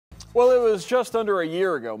Well, it was just under a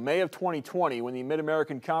year ago, May of 2020, when the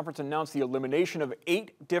Mid-American Conference announced the elimination of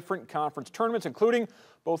 8 different conference tournaments, including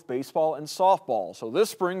both baseball and softball. So this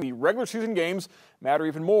spring, the regular season games matter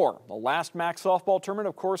even more. The last MAC softball tournament,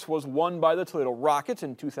 of course, was won by the Toledo Rockets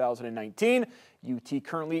in 2019. UT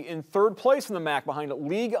currently in 3rd place in the MAC behind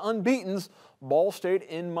league unbeatens Ball State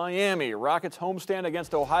in Miami. Rockets homestand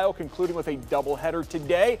against Ohio concluding with a doubleheader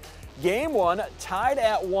today. Game 1 tied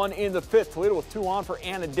at 1 in the 5th. Toledo with 2 on for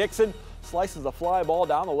Anna Dixon. Slices the fly ball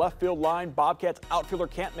down the left field line. Bobcats outfielder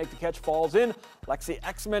can't make the catch, falls in. Lexi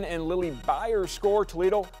Exman and Lily Byer score.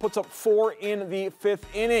 Toledo puts up 4 in the 5th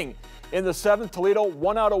inning. In the 7th, Toledo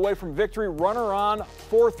 1 out away from victory. Runner on,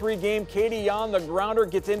 4-3 game. Katie Yon, the grounder,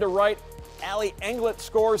 gets into right. Allie Englet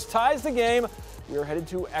scores, ties the game. We are headed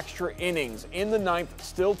to extra innings. In the 9th,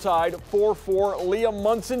 still tied 4-4. Leah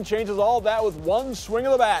Munson changes all that with one swing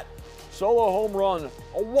of the bat. Solo home run,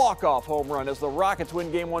 a walk-off home run as the Rockets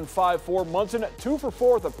win Game 1 5-4. Munson 2 for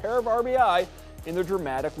 4 with a pair of RBI in their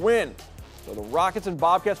dramatic win. So the Rockets and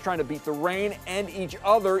Bobcats trying to beat the rain and each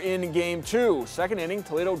other in Game 2. Second inning,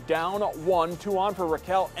 Toledo down 1, 2 on for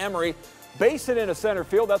Raquel Emery. Base hit into center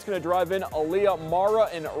field. That's going to drive in Aaliyah Mara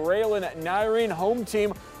and Raylan Nyreen. Home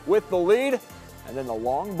team with the lead. And then the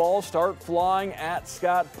long balls start flying at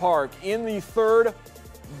Scott Park. In the 3rd,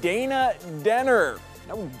 Dana Denner.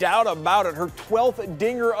 No doubt about it, her 12th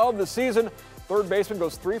dinger of the season. Third baseman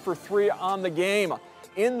goes 3 for 3 on the game.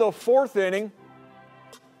 In the 4th inning,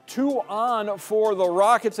 2 on for the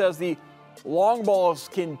Rockets as the long balls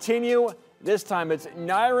continue. This time it's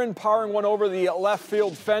Nyron powering one over the left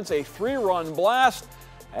field fence, a 3-run blast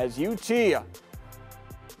as UT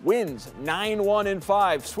wins 9-1 in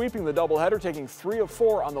 5, sweeping the doubleheader, taking 3 of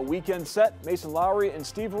 4 on the weekend set. Mason Lowry and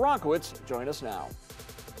Steve Ronkowitz join us now.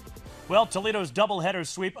 Well, Toledo's doubleheader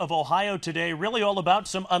sweep of Ohio today, really all about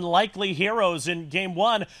some unlikely heroes in Game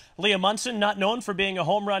 1. Leah Munson, not known for being a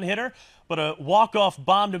home run hitter, but a walk-off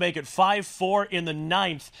bomb to make it 5-4 in the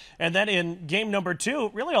 9th. And then in game number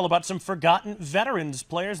 2, really all about some forgotten veterans,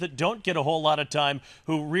 players that don't get a whole lot of time,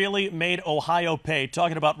 who really made Ohio pay.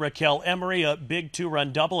 Talking about Raquel Emery, a big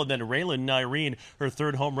 2-run double, and then Raylan Nyreen, her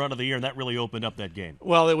 3rd home run of the year, and that really opened up that game.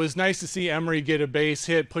 Well, it was nice to see Emery get a base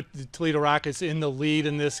hit, put the Toledo Rockets in the lead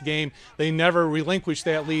in this game. They never relinquished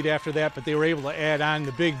that lead after that, but they were able to add on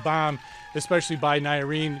the big bomb, especially by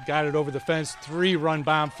Nyreen. Got it over the fence, 3-run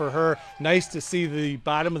bomb for her. Nice to see the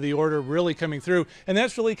bottom of the order really coming through. And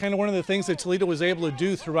that's really kind of one of the things that Toledo was able to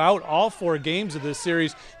do throughout all 4 games of this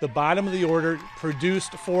series. The bottom of the order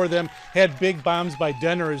produced for them, had big bombs by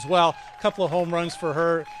Denner as well. A couple of home runs for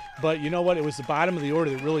her. But you know what? It was the bottom of the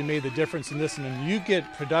order that really made the difference in this. And when you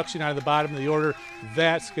get production out of the bottom of the order,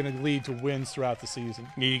 that's going to lead to wins throughout the season.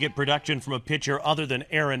 You get production from a pitcher other than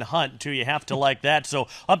Aaron Hunt, too. You have to like that. So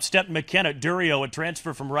up stepped McKenna Durio, a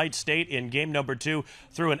transfer from Wright State in game number 2,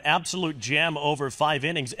 threw an absolute gem over 5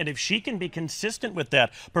 innings. And if she can be consistent with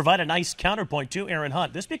that, provide a nice counterpoint to Aaron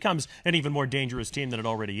Hunt, this becomes an even more dangerous team than it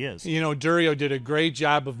already is. You know, Durio did a great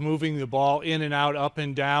job of moving the ball in and out, up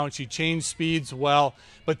and down. She changed speeds well.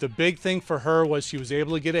 But the big thing for her was she was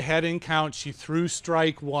able to get ahead in count. She threw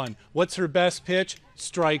strike 1. What's her best pitch?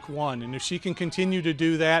 Strike 1. And if she can continue to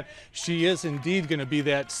do that, she is indeed going to be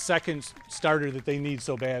that second starter that they need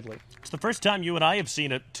so badly. It's the first time you and I have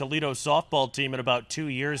seen a Toledo softball team in about 2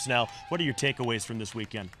 years now. What are your takeaways from this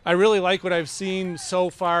weekend? I really like what I've seen so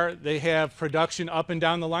far. They have production up and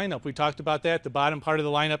down the lineup. We talked about that. The bottom part of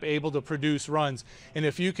the lineup able to produce runs. And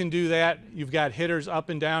if you can do that, you've got hitters up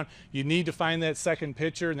and down. You need to find that second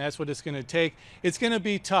pitcher, and that's what it's going to take. It's going to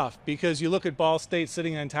be tough because you look at Ball State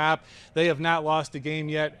sitting on top. They have not lost a game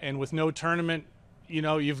yet, and with no tournament, you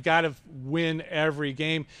know, you've got to win every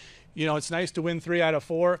game. You know, it's nice to win 3 out of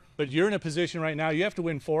 4, but you're in a position right now, you have to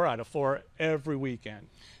win 4 out of 4 every weekend.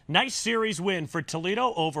 Nice series win for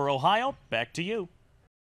Toledo over Ohio. Back to you.